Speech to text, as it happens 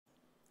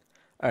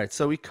All right,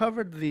 so we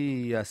covered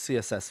the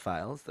CSS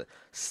files, the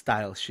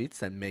style sheets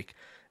that make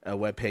a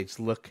web page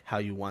look how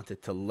you want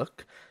it to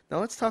look. Now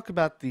let's talk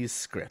about these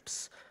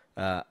scripts.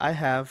 I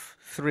have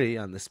three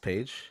on this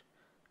page.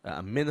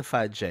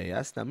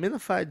 Minified.js. Now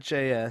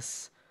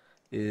Minified.js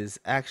is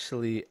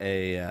actually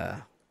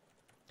a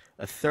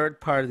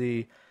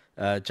third-party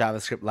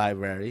JavaScript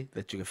library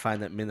that you can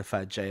find at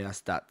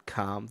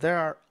minifiedjs.com. There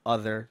are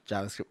other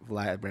JavaScript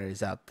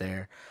libraries out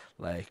there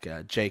like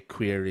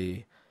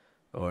jQuery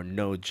or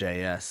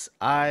Node.js.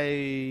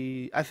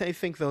 I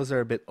think those are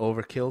a bit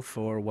overkill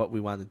for what we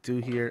want to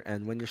do here.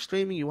 And when you're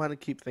streaming, you want to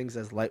keep things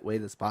as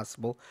lightweight as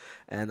possible.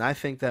 And I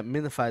think that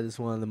Minified is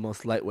one of the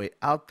most lightweight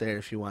out there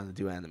if you want to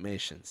do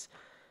animations.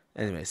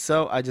 Anyway,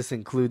 so I just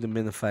include the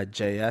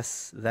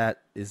Minified.js.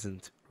 That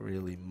isn't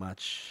really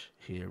much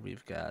here.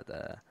 We've got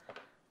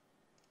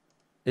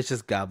it's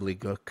just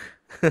gobbledygook.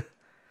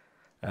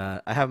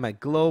 I have my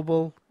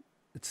global.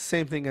 It's the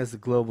same thing as the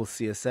global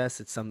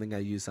CSS. It's something I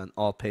use on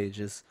all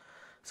pages.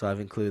 So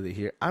I've included it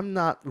here. I'm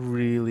not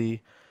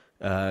really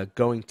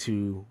going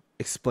to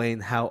explain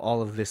how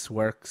all of this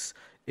works.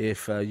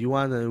 If you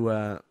want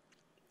to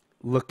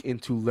look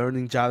into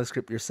learning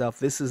JavaScript yourself,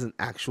 this is an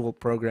actual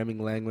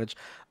programming language.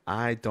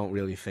 I don't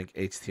really think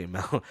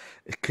HTML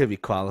it could be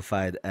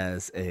qualified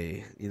as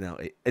a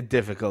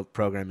difficult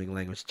programming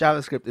language.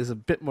 JavaScript is a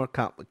bit more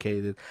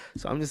complicated.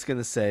 So I'm just going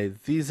to say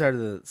these are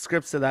the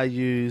scripts that I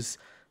use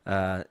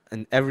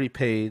in every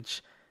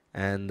page,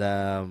 and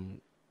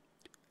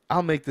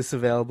I'll make this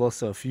available,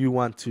 so if you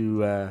want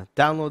to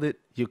download it,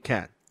 you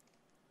can.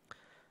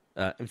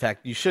 In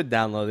fact, you should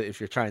download it if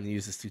you're trying to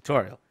use this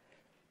tutorial.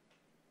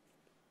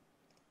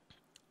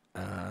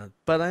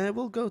 But I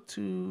will go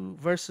to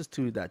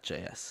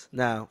versus2.js.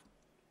 Now,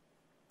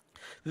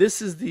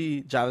 this is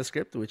the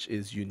JavaScript which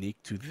is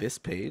unique to this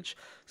page.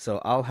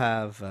 So I'll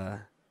have,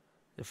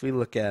 if we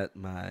look at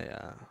my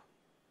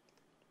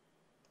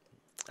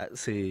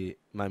see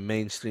my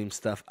mainstream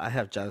stuff, I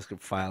have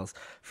JavaScript files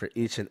for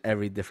each and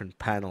every different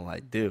panel I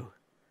do.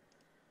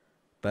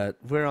 But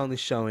we're only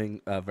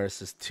showing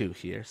versus 2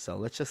 here, so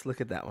let's just look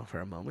at that one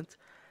for a moment.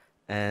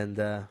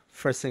 And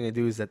first thing I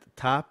do is at the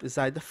top is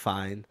I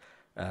define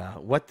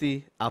what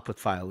the output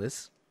file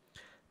is.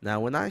 Now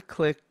when I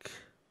click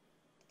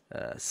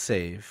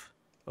save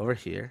over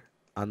here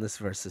on this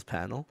versus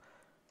panel,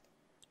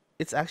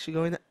 it's actually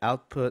going to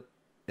output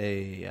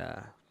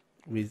a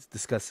we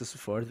discussed this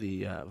before,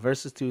 the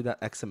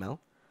versus2.xml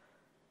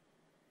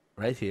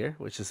right here,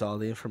 which is all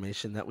the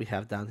information that we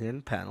have down here in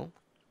the panel.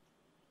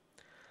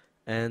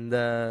 And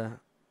I'm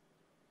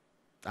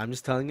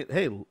just telling it,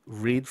 hey,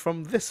 read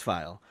from this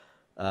file.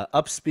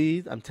 Up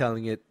speed, I'm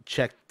telling it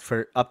check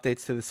for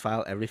updates to this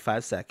file every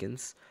 5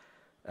 seconds.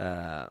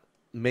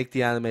 Make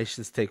the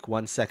animations take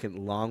 1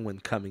 second long when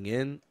coming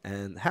in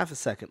and half a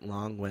second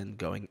long when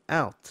going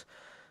out.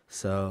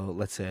 So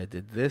let's say I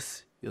did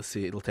this. You'll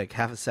see it'll take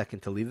half a second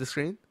to leave the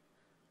screen.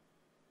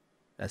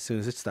 As soon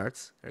as it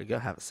starts, there you go,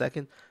 half a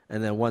second,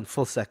 and then 1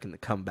 full second to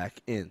come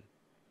back in.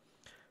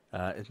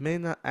 It may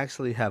not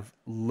actually have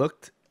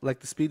looked like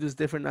the speed was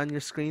different on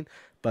your screen,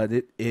 but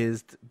it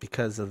is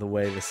because of the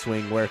way the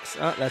swing works.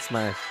 Oh, that's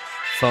my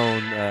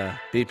phone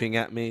beeping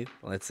at me.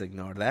 Let's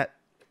ignore that.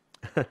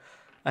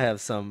 I have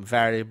some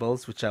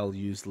variables which I'll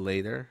use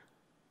later.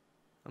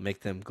 I'll make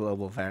them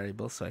global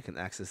variables so I can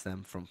access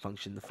them from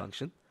function to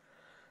function.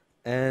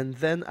 And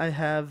then I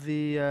have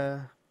the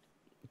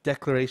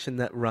declaration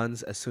that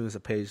runs as soon as a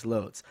page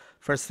loads.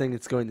 First thing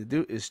it's going to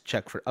do is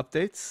check for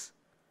updates.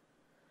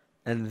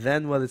 And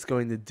then what it's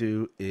going to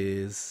do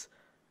is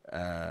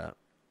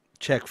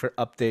check for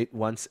update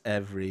once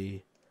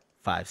every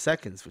 5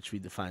 seconds, which we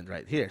defined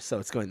right here. So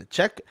it's going to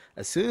check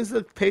as soon as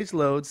the page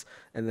loads,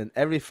 and then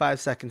every 5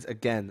 seconds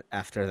again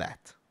after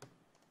that.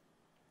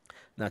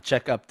 Now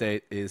check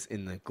update is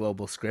in the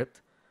global script.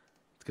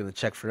 It's going to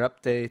check for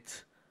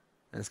update,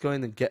 and it's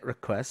going to get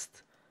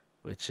request,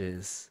 which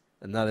is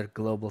another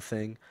global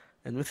thing.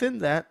 And within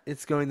that,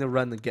 it's going to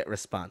run the get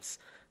response.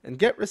 And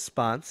get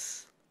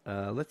response,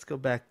 let's go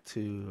back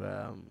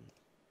to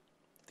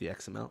the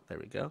XML. There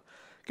we go.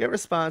 Get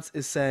response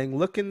is saying,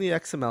 look in the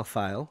XML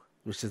file,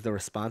 which is the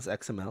response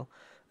XML.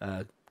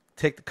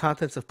 Take the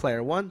contents of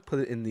player 1, put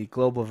it in the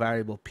global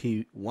variable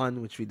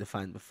P1, which we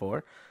defined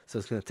before. So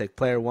it's going to take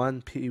player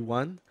 1,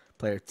 P1,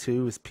 player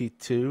 2 is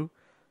P2,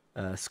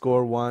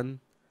 score 1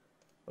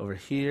 over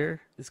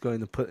here is going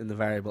to put in the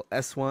variable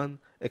S1,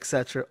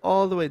 etc.,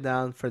 all the way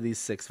down for these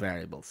 6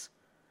 variables.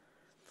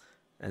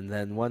 And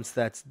then once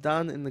that's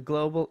done in the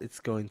global, it's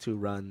going to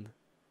run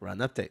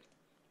update.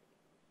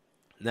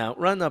 Now,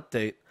 run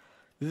update,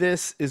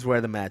 this is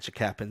where the magic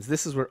happens.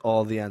 This is where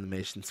all the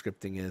animation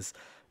scripting is.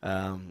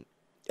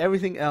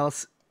 Everything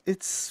else,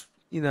 it's,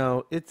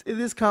 it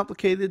is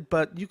complicated,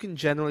 but you can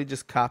generally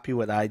just copy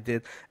what I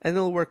did, and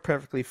it'll work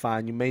perfectly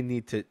fine. You may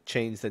need to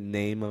change the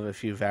name of a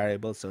few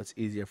variables so it's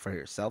easier for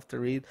yourself to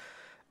read.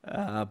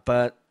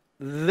 But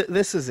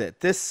this is it.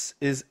 This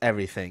is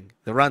everything,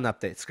 the run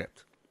update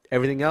script.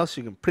 Everything else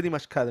you can pretty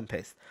much cut and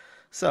paste.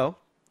 So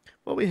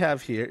what we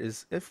have here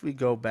is if we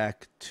go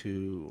back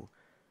to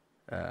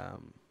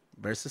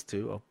versus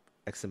 2,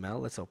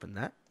 XML, let's open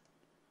that.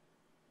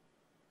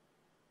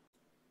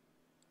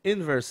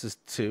 In versus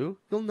 2,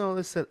 you'll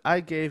notice that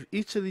I gave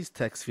each of these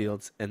text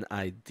fields an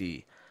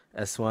ID.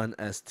 S1,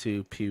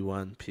 S2,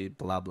 P1, P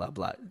blah blah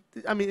blah.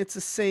 I mean, it's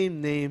the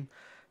same name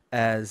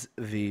as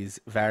these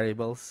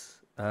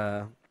variables.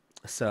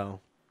 So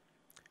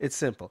it's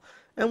simple.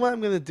 And what I'm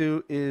going to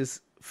do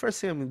is,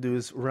 first thing I'm going to do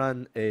is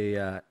run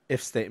a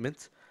if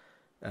statement.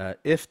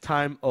 If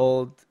time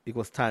old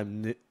equals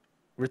time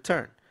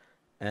return.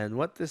 And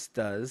what this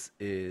does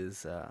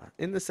is,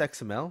 in this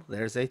XML,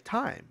 there's a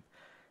time.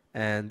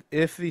 And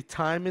if the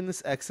time in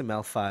this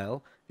XML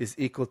file is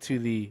equal to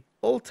the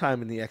old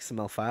time in the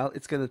XML file,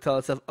 it's going to tell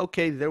itself,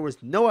 okay, there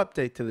was no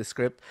update to the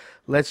script.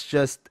 Let's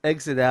just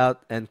exit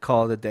out and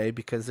call it a day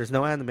because there's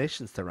no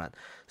animations to run.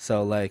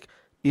 So like,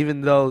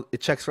 even though it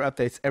checks for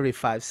updates every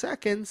 5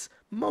 seconds,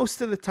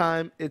 most of the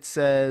time it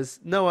says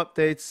no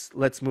updates,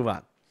 let's move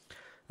on.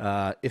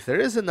 If there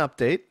is an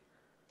update,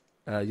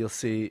 you'll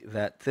see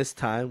that this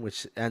time,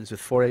 which ends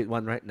with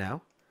 481 right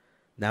now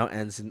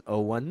ends in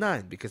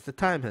 019 because the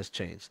time has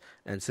changed.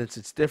 And since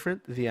it's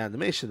different, the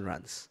animation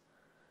runs.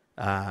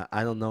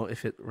 I don't know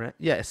if it ran.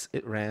 Yes,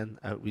 it ran.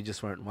 We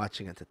just weren't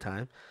watching at the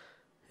time.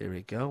 Here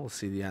we go. We'll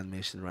see the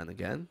animation run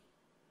again.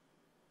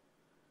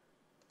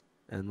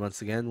 And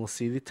once again, we'll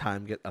see the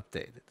time get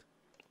updated.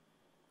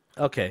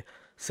 Okay,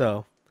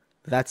 so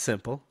that's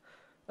simple.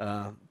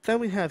 Then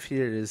we have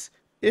here is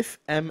if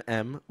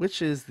MM,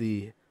 which is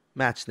the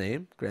match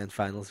name, Grand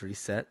Finals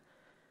Reset,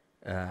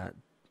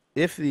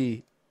 if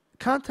the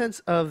contents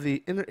of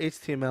the inner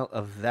HTML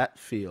of that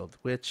field,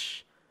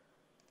 which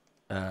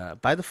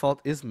by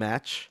default is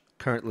match,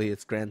 currently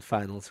it's Grand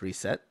Finals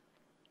Reset,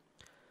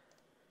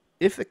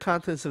 if the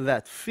contents of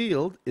that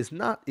field is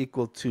not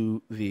equal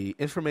to the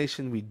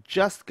information we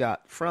just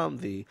got from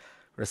the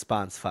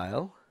response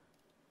file,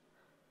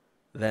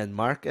 then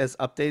mark as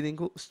updating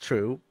equals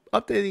true.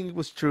 Updating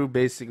equals true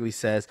basically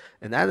says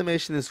an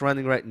animation is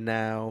running right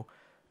now.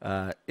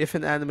 If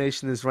an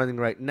animation is running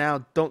right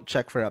now, don't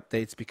check for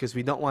updates because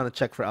we don't want to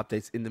check for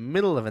updates in the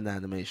middle of an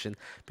animation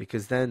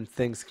because then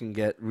things can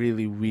get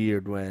really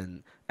weird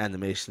when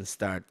animations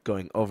start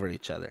going over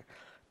each other.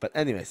 But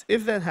anyways,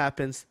 if that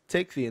happens,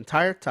 take the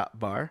entire top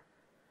bar,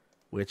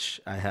 which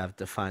I have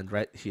defined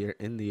right here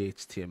in the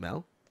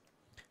HTML.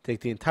 Take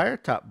the entire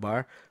top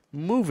bar,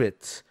 move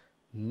it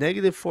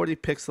negative 40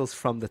 pixels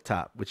from the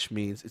top, which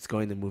means it's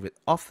going to move it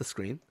off the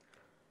screen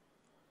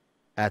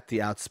at the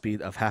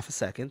outspeed of half a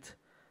second.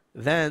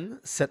 Then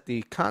set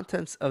the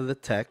contents of the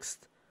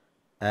text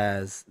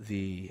as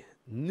the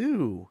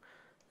new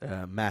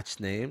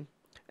match name,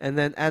 and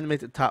then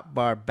animate the top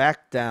bar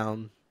back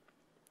down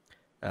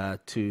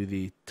to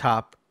the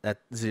top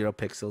at 0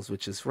 pixels,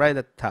 which is right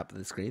at the top of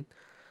the screen,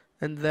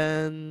 and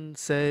then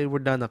say we're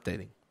done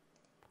updating.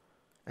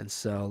 And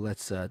so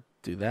let's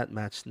do that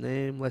match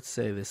name. Let's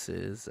say this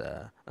is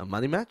a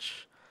money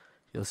match.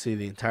 You'll see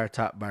the entire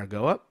top bar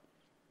go up,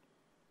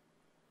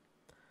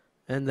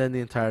 and then the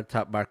entire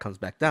top bar comes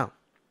back down.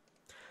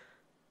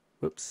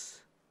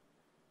 Whoops.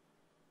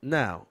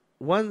 Now,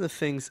 one of the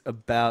things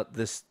about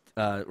this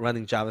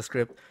running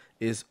JavaScript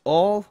is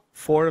all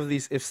 4 of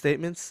these if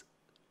statements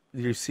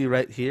you see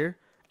right here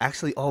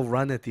actually all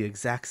run at the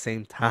exact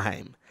same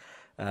time.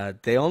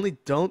 They only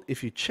don't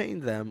if you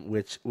chain them,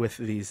 which with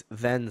these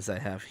thens I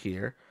have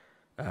here.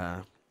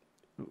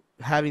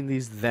 Having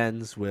these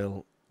thens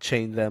will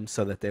chain them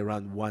so that they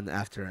run one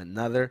after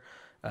another.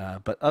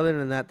 But other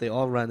than that, they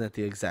all run at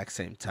the exact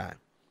same time.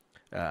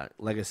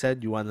 Like I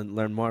said, you want to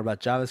learn more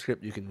about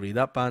JavaScript, you can read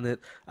up on it.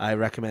 I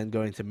recommend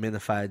going to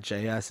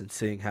Minified.js and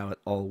seeing how it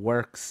all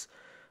works.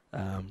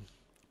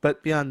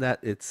 But beyond that,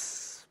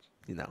 it's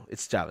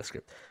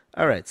JavaScript.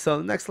 All right, so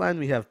the next line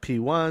we have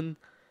P1.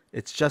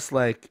 It's just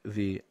like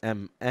the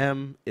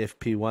MM if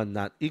P1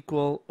 not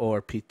equal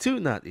or P2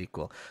 not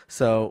equal.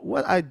 So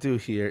what I do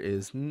here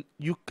is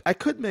I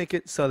could make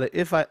it so that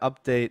if I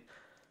update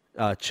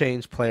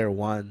change player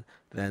 1,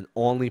 then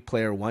only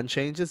player 1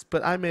 changes,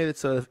 but I made it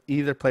so if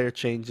either player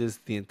changes,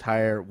 the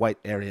entire white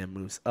area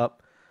moves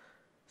up.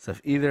 So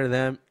if either of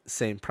them,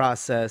 same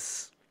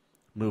process,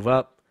 move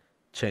up,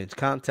 change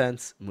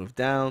contents, move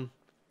down.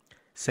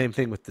 Same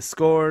thing with the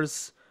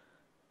scores,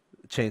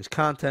 change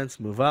contents,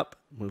 move up,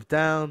 move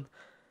down.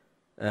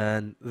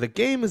 And the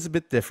game is a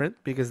bit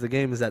different because the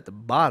game is at the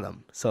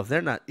bottom. So if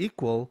they're not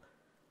equal,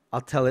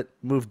 I'll tell it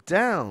move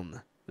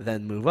down,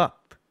 then move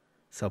up.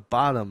 So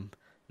bottom,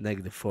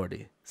 negative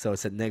 40. So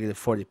it's at negative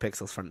 40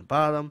 pixels from the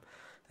bottom,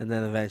 and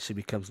then eventually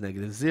becomes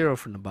negative 0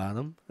 from the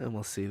bottom. And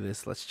we'll see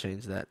this. Let's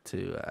change that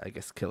to, I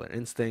guess, Killer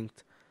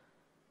Instinct.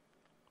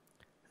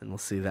 And we'll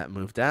see that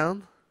move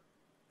down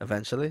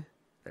eventually.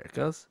 There it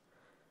goes.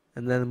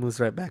 And then it moves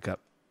right back up.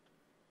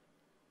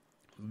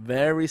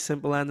 Very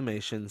simple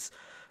animations.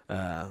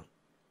 I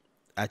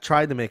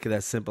tried to make it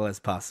as simple as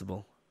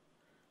possible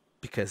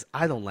because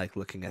I don't like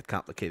looking at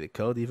complicated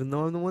code, even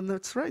though I'm the one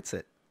that writes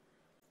it.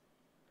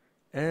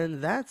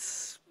 And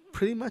that's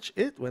pretty much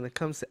it when it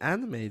comes to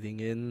animating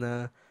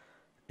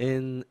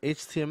in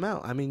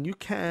HTML. I mean, you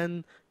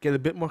can get a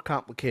bit more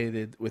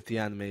complicated with the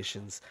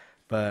animations.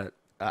 but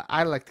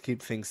I like to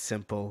keep things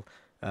simple.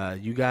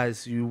 You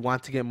guys, you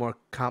want to get more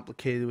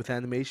complicated with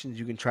animations,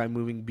 you can try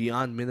moving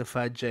beyond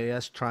minified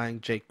JS, trying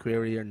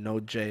jQuery or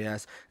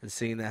Node.js, and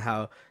seeing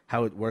how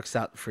it works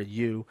out for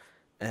you.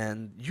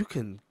 And you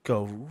can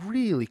go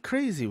really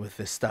crazy with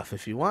this stuff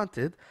if you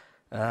wanted.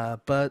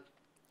 But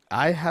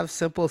I have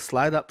simple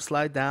slide up,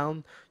 slide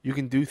down. You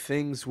can do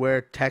things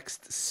where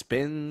text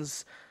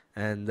spins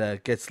and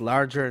gets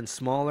larger and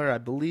smaller. I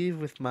believe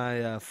with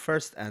my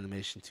first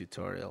animation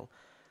tutorial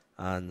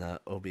on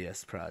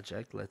OBS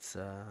project. Let's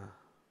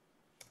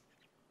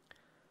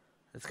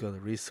go to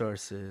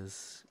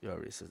resources, your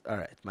resources. All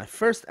right, my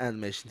first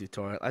animation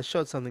tutorial, I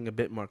showed something a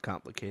bit more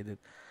complicated,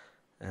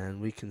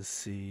 and we can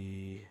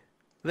see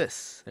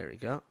this. There we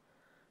go.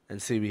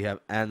 And see, we have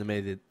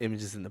animated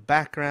images in the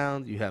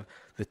background. You have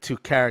the two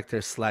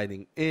characters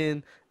sliding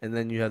in, and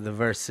then you have the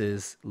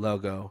versus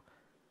logo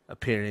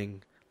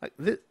appearing. Like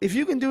this. If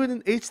you can do it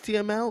in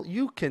HTML,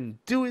 you can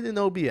do it in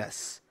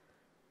OBS.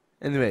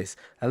 Anyways,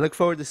 I look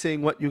forward to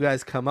seeing what you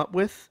guys come up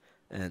with,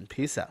 and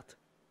peace out.